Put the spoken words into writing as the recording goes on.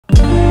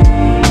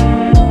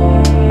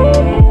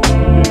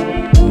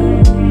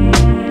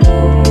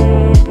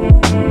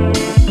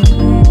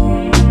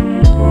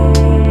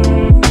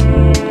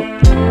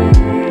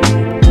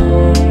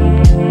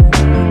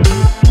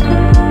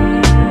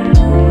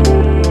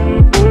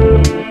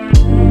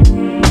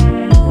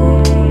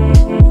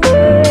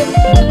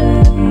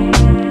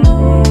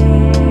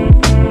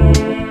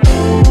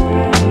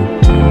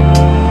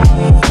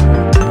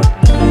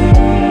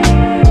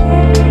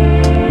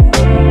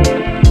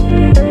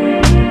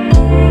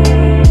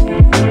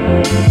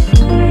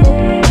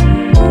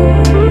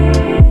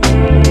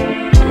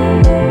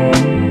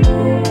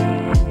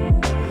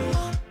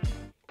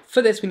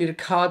For this, we need a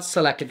card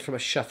selected from a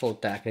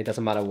shuffled deck, and it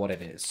doesn't matter what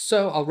it is.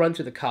 So I'll run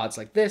through the cards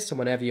like this, and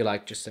whenever you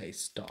like, just say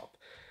stop.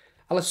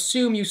 I'll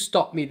assume you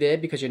stopped me there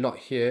because you're not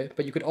here,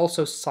 but you could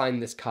also sign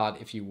this card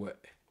if you were.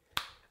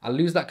 I'll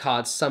lose that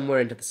card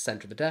somewhere into the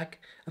center of the deck,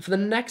 and for the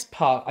next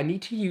part, I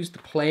need to use the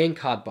playing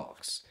card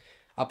box.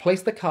 I'll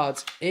place the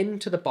cards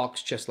into the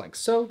box just like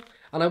so,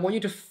 and I want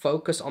you to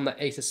focus on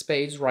the ace of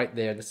spades right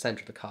there in the center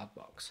of the card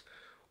box.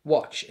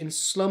 Watch, in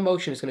slow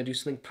motion, it's going to do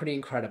something pretty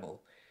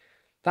incredible.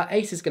 That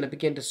ace is going to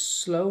begin to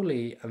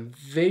slowly and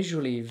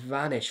visually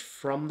vanish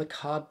from the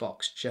card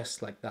box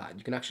just like that.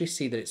 You can actually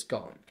see that it's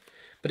gone.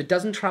 But it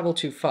doesn't travel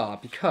too far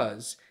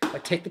because if I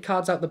take the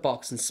cards out of the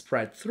box and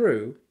spread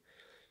through,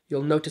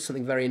 you'll notice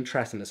something very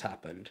interesting has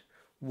happened.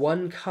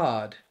 One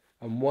card,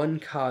 and one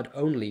card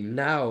only,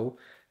 now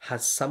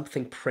has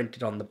something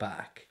printed on the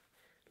back.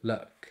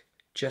 Look,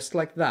 just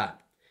like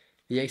that,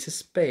 the ace of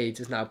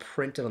spades is now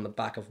printed on the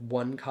back of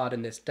one card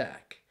in this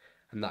deck,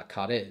 and that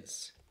card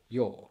is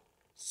your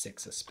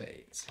six of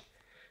spades.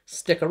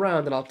 Stick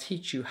around and I'll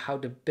teach you how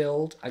to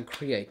build and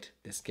create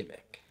this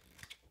gimmick.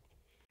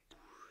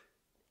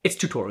 It's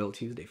Tutorial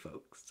Tuesday,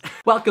 folks.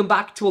 Welcome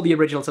back to all the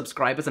original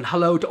subscribers and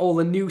hello to all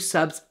the new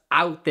subs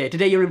out there.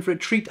 Today you're in for a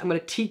treat. I'm going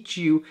to teach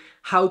you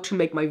how to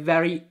make my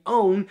very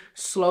own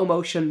slow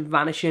motion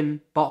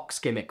vanishing box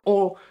gimmick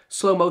or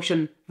slow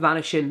motion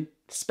vanishing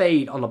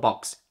spade on the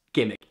box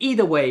gimmick.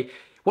 Either way,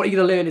 what you're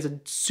going to learn is a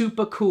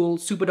super cool,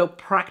 super dope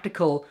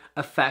practical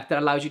effect that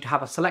allows you to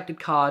have a selected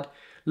card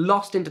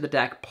lost into the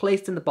deck,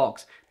 placed in the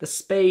box. The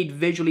spade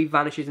visually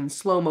vanishes in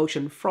slow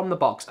motion from the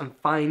box and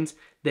finds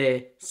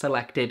their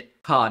selected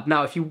card.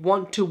 Now, if you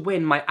want to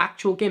win my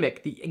actual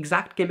gimmick, the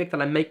exact gimmick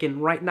that I'm making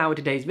right now in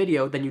today's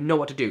video, then you know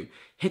what to do.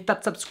 Hit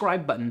that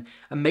subscribe button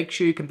and make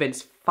sure you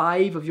convince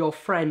 5 of your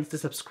friends to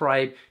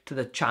subscribe to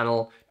the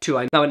channel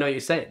too. Now I know you're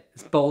saying,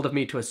 it's bold of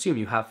me to assume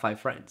you have 5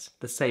 friends.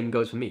 The same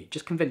goes for me.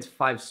 Just convince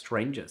 5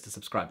 strangers to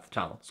subscribe to the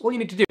channel. That's all you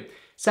need to do.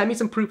 Send me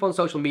some proof on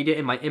social media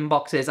in my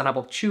inboxes and I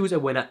will choose a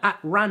winner at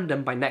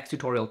random by next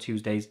Tutorial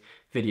Tuesday's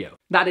video.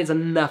 That is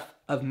enough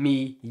of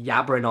me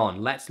yabbering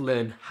on. Let's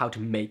learn how to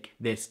make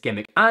this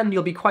gimmick. And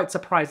you'll be quite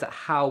surprised at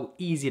how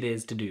easy it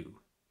is to do.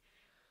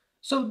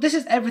 So this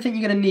is everything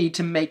you're going to need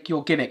to make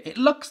your gimmick. It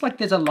looks like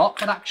there's a lot,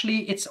 but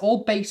actually it's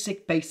all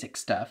basic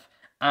stuff.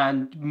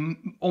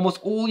 And almost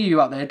all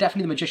you out there,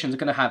 definitely the magicians, are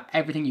going to have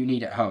everything you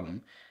need at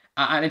home.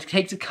 And it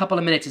takes a couple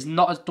of minutes. It's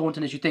not as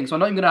daunting as you think. So I'm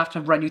not even going to have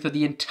to run you through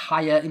the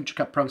entire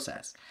intricate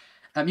process.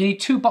 You need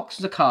 2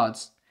 boxes of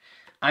cards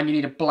and you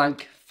need a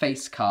blank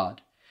face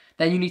card.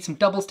 Then you need some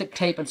double stick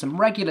tape and some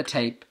regular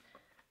tape,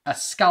 a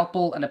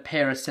scalpel and a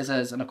pair of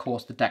scissors, and of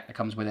course the deck that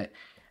comes with it.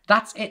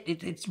 That's it.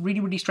 It's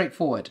really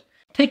straightforward.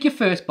 Take your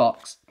first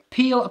box,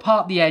 peel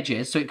apart the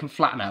edges so it can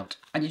flatten out,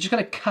 and you're just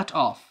going to cut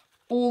off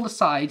all the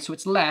sides so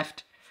it's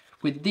left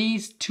with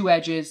these 2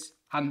 edges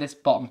and this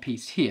bottom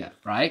piece here,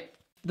 right?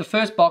 The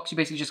first box,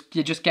 you're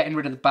just getting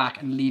rid of the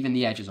back and leaving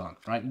the edges on,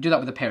 right? You do that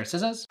with a pair of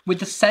scissors. With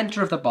the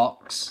center of the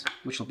box,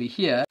 which will be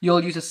here,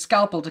 you'll use a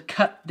scalpel to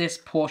cut this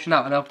portion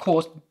out. And of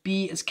course,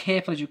 be as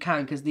careful as you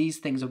can because these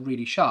things are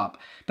really sharp.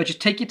 But just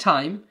take your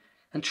time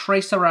and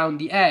trace around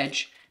the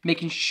edge,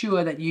 making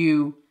sure that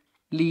you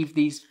leave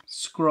these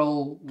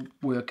scroll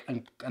work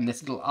and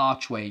this little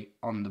archway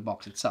on the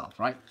box itself,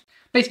 right?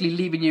 Basically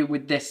leaving you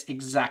with this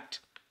exact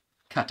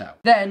cutout.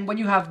 Then when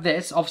you have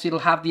this, obviously it'll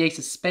have the ace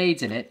of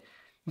spades in it.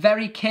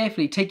 Very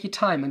carefully take your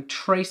time and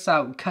trace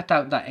out and cut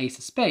out that ace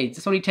of spades.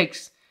 This only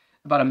takes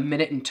about a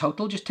minute in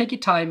total. Just take your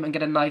time and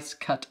get a nice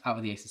cut out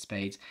of the ace of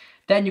spades.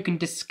 Then you can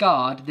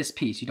discard this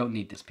piece. You don't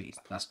need this piece.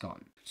 That's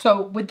gone.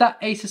 So with that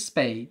ace of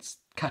spades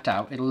cut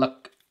out, it'll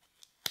look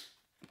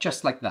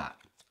just like that.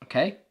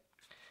 Okay?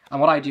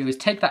 And what I do is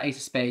take that ace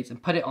of spades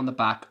and put it on the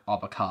back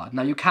of a card.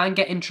 Now you can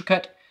get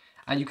intricate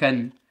and you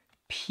can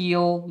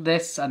peel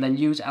this and then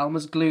use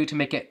Elmer's glue to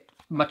make it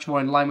much more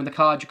in line with the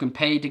card. You can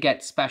pay to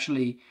get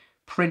specially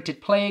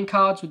printed playing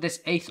cards with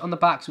this ace on the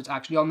back, so it's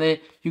actually on there.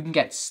 You can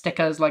get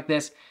stickers like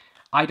this.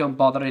 I don't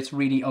bother, it's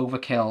really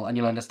overkill, and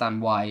you'll understand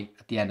why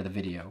at the end of the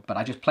video. But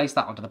I just place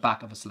that onto the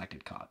back of a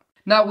selected card.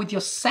 Now with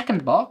your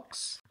second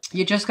box,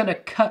 you're just going to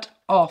cut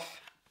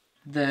off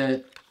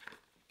the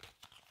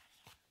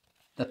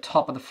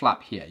top of the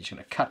flap here. You're just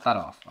going to cut that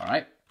off, all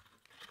right?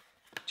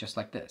 Just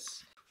like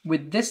this.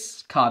 With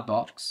this card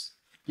box,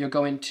 you're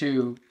going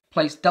to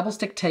place double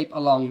stick tape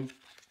along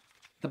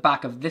the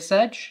back of this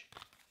edge,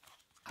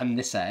 and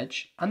this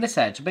edge, and this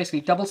edge. So basically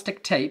double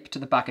stick tape to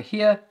the back of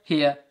here,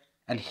 here,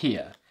 and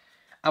here.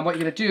 And what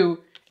you're going to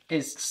do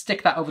is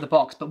stick that over the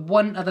box. But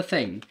one other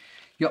thing,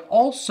 you're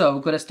also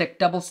going to stick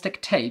double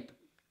stick tape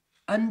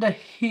under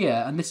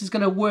here, and this is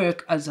going to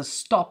work as a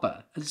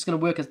stopper. This is going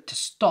to work to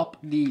stop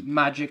the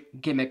magic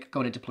gimmick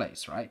going into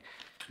place, right?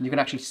 And you can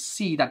actually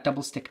see that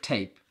double stick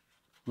tape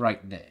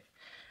right there.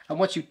 And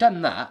once you've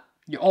done that,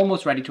 you're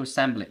almost ready to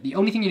assemble it. The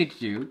only thing you need to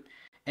do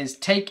is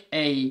take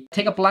a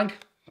blank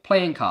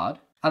playing card,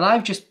 and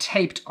I've just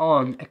taped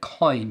on a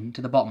coin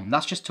to the bottom.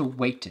 That's just to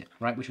weight it,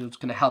 right? Which is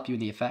going to help you in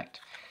the effect.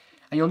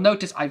 And you'll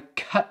notice I've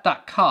cut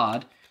that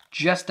card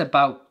just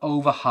about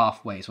over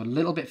halfway, so a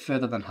little bit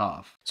further than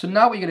half. So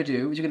now what you're going to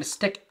do is you're going to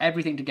stick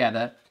everything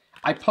together.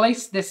 I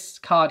place this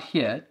card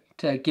here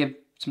to give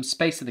some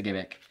space to the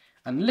gimmick,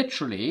 and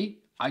literally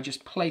I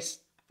just place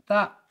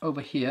that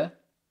over here,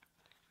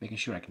 making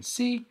sure I can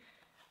see,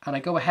 and I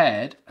go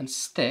ahead and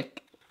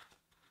stick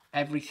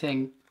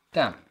everything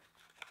down.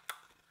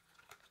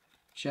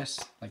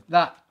 Just like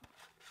that.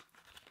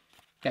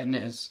 Getting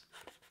it as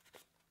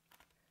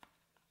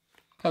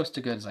close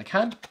to good as I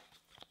can.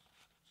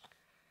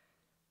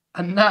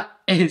 And that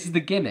is the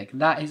gimmick.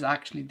 That is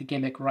actually the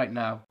gimmick right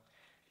now.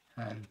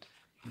 And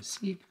you can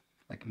see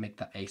I can make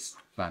that ace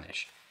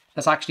vanish.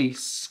 That's actually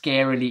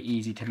scarily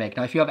easy to make.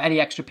 Now if you have any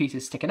extra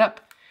pieces sticking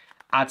up,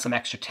 add some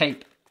extra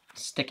tape,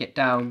 stick it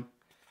down.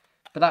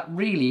 But that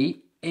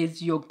really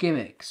is your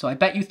gimmick. So I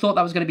bet you thought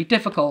that was going to be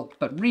difficult,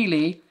 but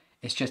really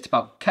it's just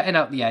about cutting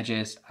out the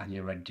edges and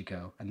you're ready to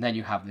go. And then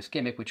you have this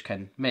gimmick which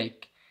can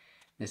make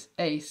this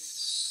ace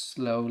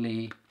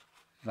slowly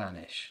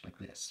vanish like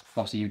this.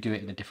 Obviously you do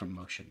it in a different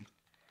motion.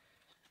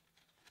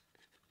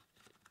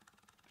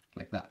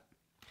 Like that.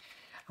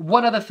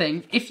 One other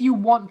thing, if you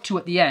want to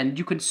at the end,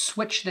 you can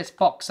switch this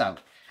box out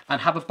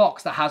and have a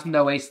box that has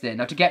no ace there.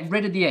 Now to get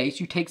rid of the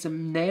ace, you take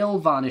some nail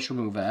varnish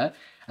remover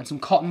and some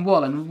cotton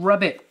wool and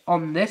rub it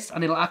on this,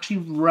 and it'll actually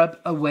rub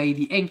away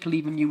the ink,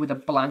 leaving you with a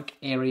blank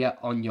area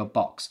on your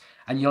box.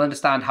 And you'll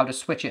understand how to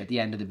switch it at the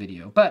end of the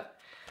video. But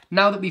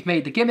now that we've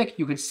made the gimmick,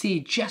 you can see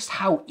just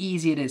how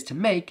easy it is to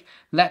make.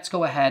 Let's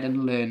go ahead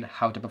and learn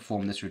how to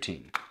perform this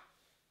routine.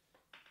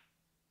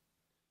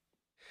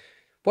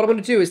 What I'm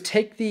going to do is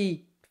take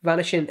the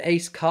vanishing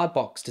ace card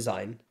box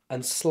design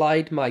and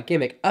slide my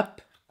gimmick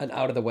up and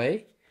out of the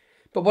way.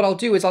 But what I'll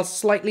do is I'll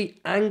slightly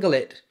angle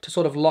it to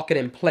sort of lock it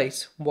in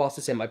place whilst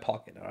it's in my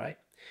pocket, all right?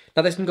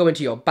 Now this can go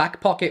into your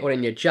back pocket or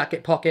in your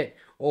jacket pocket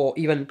or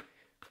even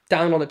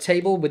down on a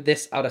table with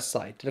this out of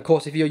sight. And of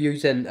course, if you're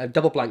using a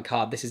double blank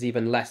card, this is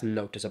even less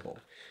noticeable.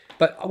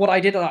 But what I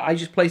did, I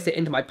just placed it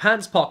into my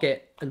pants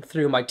pocket and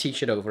threw my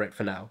t-shirt over it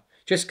for now,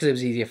 just because it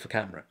was easier for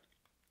camera.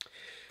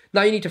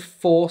 Now you need to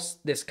force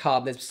this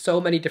card. There's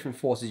so many different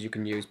forces you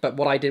can use, but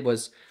what I did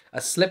was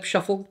a slip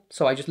shuffle.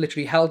 So I just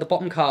literally held the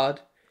bottom card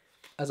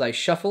as I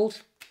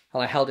shuffled,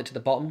 and I held it to the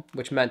bottom,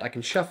 which meant I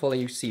can shuffle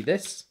and you see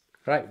this,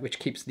 right, which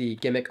keeps the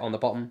gimmick on the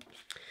bottom.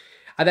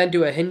 I then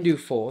do a Hindu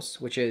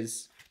force, which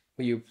is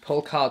where you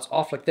pull cards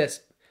off like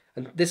this,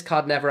 and this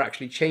card never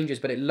actually changes,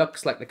 but it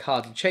looks like the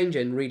cards are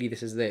changing. Really,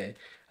 this is there. And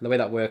the way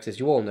that works is,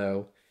 you all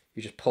know,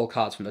 you just pull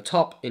cards from the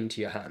top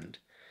into your hand.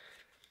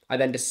 I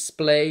then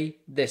display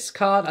this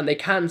card, and they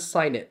can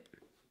sign it.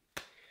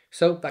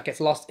 So that gets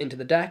lost into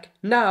the deck.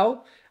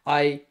 Now,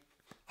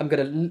 I'm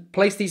going to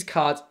place these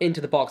cards into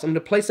the box. I'm going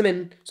to place them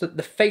in so that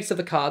the face of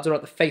the cards are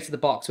at the face of the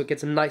box, so it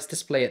gets a nice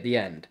display at the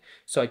end.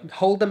 So I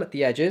hold them at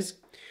the edges.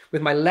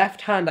 With my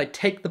left hand, I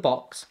take the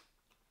box.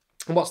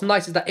 And what's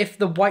nice is that if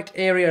the white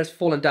area has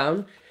fallen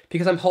down,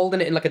 because I'm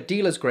holding it in like a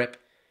dealer's grip,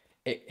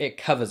 it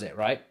covers it,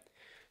 right?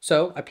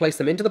 So I place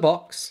them into the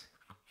box.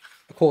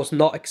 Of course,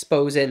 not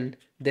exposing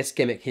this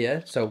gimmick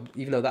here. So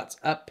even though that's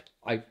up,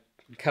 I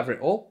cover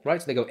it all,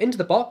 right? So they go into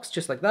the box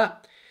just like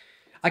that.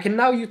 I can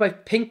now use my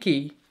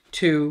pinky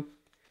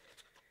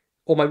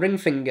or my ring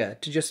finger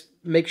to just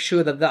make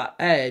sure that that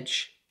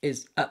edge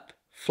is up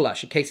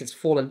flush in case it's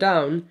fallen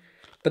down.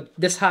 But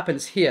this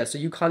happens here, so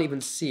you can't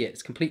even see it.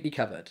 It's completely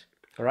covered,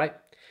 all right?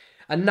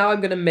 And now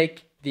I'm going to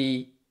make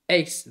the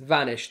ace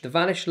vanish. The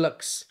vanish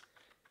looks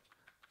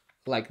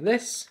like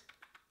this.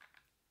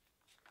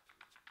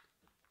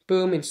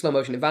 Boom, in slow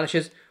motion it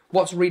vanishes.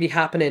 What's really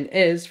happening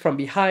is, from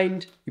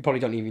behind, you probably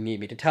don't even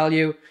need me to tell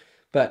you,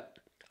 but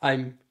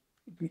I'm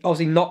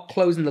obviously not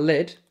closing the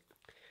lid.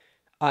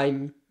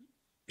 I'm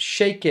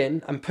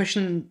shaking, I'm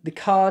pushing the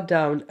card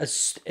down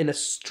in a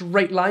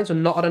straight line, so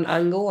not at an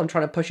angle. I'm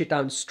trying to push it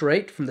down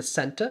straight from the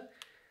center,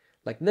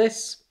 like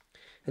this,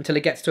 until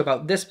it gets to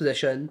about this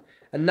position.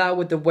 And now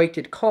with the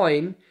weighted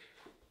coin,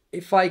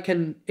 if I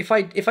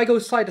go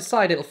side to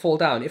side, it'll fall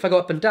down. If I go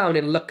up and down,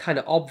 it'll look kind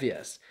of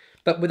obvious.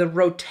 But with a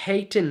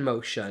rotating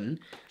motion,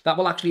 that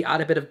will actually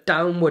add a bit of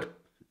downward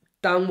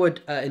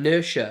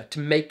inertia to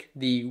make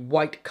the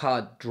white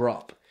card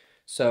drop.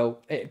 So,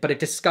 but it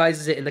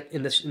disguises it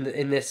in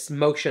this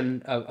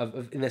motion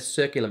in this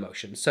circular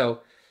motion.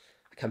 So,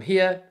 I come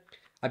here,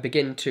 I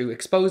begin to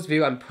expose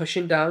view. I'm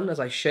pushing down as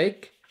I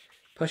shake,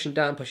 pushing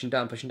down, pushing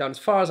down, pushing down as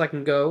far as I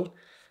can go,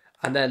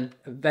 and then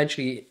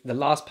eventually the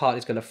last part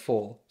is going to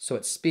fall. So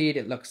at speed,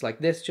 it looks like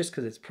this, just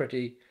because it's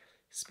pretty.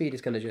 Speed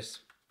is going to just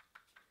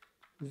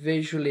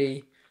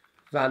visually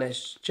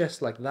vanish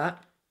just like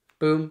that.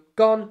 Boom,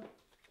 gone.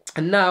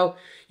 And now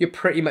you're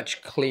pretty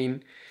much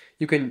clean.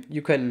 You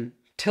can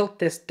tilt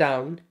this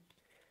down,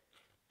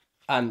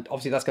 and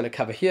obviously that's going to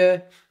cover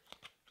here.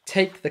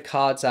 Take the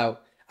cards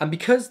out, and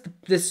because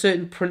there's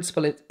certain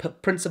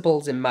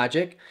principles in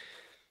Magic,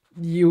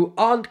 you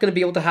aren't going to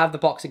be able to have the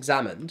box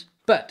examined.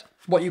 But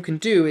what you can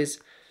do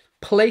is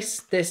place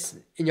this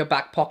in your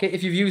back pocket.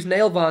 If you've used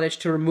nail varnish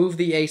to remove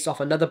the ace off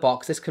another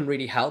box, this can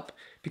really help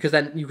because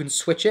then you can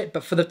switch it.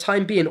 But for the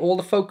time being, all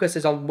the focus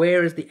is on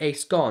where is the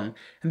ace gone.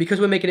 And because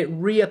we're making it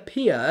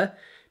reappear,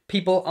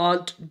 people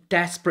aren't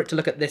desperate to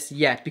look at this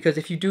yet, because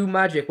if you do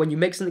magic, when you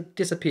make something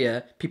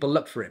disappear, people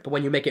look for it. But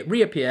when you make it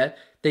reappear,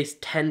 they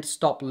tend to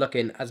stop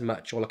looking as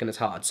much or looking as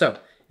hard. So,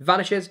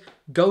 vanishes,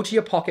 go to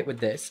your pocket with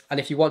this, and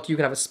if you want to, you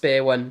can have a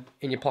spare one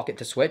in your pocket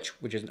to switch,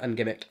 which is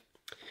ungimmicked.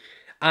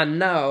 And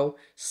now,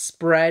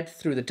 spread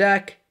through the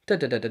deck,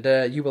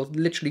 you will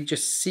literally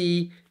just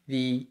see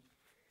the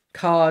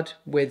card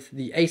with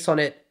the ace on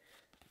it,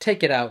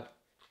 take it out,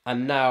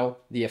 and now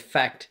the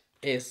effect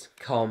is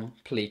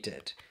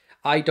completed.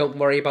 I don't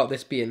worry about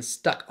this being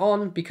stuck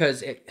on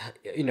because it,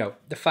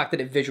 the fact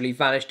that it visually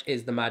vanished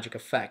is the magic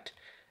effect.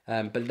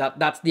 But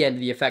that's the end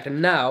of the effect.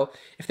 And now,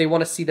 if they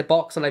want to see the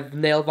box and I've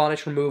nail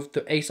varnish removed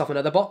the ace off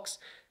another box,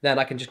 then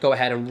I can just go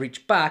ahead and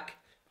reach back,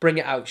 bring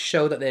it out,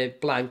 show that they're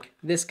blank.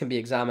 This can be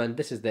examined.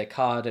 This is their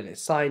card and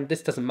it's signed.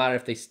 This doesn't matter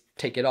if they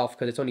take it off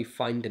because it's only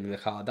finding the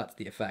card. That's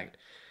the effect.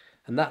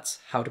 And that's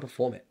how to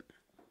perform it.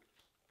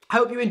 I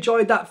hope you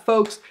enjoyed that,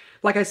 folks.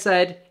 Like I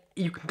said,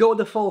 you can go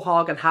the full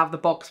hog and have the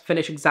box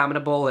finish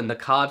examinable and the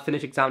card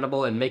finish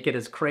examinable and make it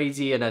as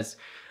crazy and as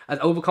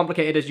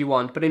overcomplicated as you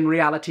want, but in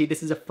reality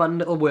this is a fun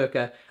little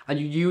worker and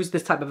you use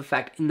this type of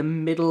effect in the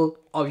middle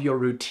of your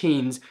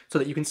routines so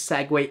that you can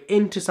segue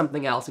into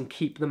something else and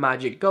keep the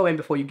magic going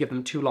before you give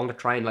them too long to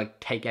try and like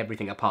take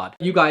everything apart.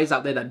 You guys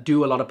out there that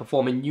do a lot of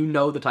performing, you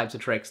know the types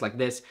of tricks like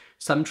this.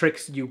 Some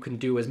tricks you can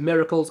do as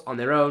miracles on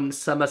their own,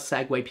 some are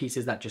segue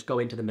pieces that just go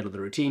into the middle of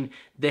the routine.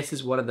 This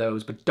is one of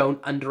those, but don't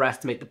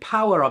underestimate the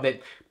power of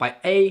it by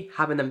A,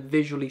 having them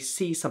visually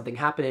see something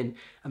happening,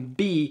 and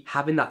B,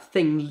 having that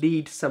thing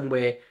lead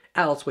somewhere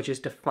else, which is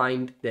to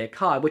find their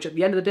card, which at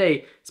the end of the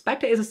day,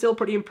 spectators are still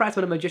pretty impressed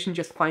when a magician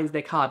just finds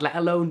their card, let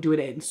alone doing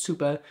it in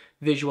super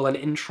visual and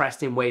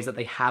interesting ways that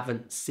they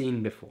haven't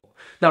seen before.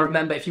 Now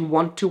remember, if you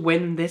want to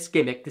win this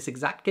gimmick, this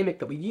exact gimmick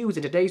that we use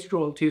in today's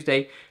Tutorial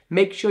Tuesday,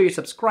 make sure you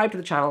subscribe to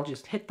the channel,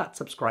 just hit that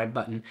subscribe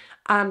button,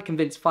 and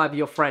convince 5 of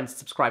your friends to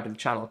subscribe to the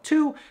channel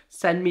too.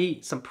 Send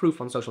me some proof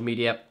on social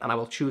media, and I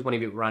will choose one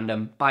of you at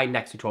random by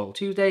next Tutorial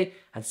Tuesday,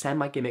 and send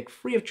my gimmick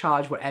free of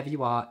charge wherever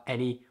you are,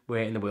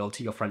 anywhere in the world,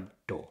 to your front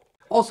door.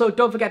 Also,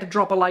 don't forget to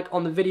drop a like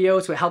on the video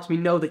so it helps me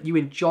know that you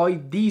enjoy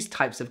these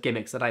types of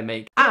gimmicks that I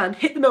make. And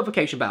hit the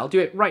notification bell. Do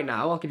it right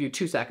now. I'll give you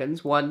 2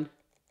 seconds. 1,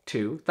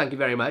 2. Thank you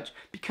very much.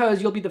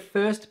 Because you'll be the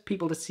first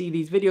people to see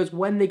these videos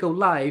when they go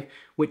live,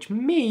 which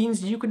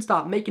means you can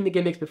start making the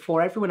gimmicks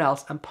before everyone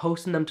else and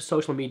posting them to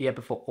social media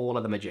before all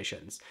other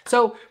magicians.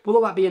 So, with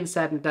all that being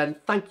said and done,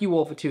 thank you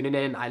all for tuning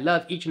in. I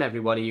love each and every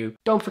one of you.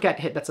 Don't forget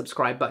to hit that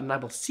subscribe button. I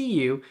will see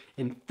you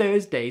in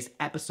Thursday's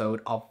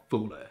episode of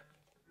Fooler.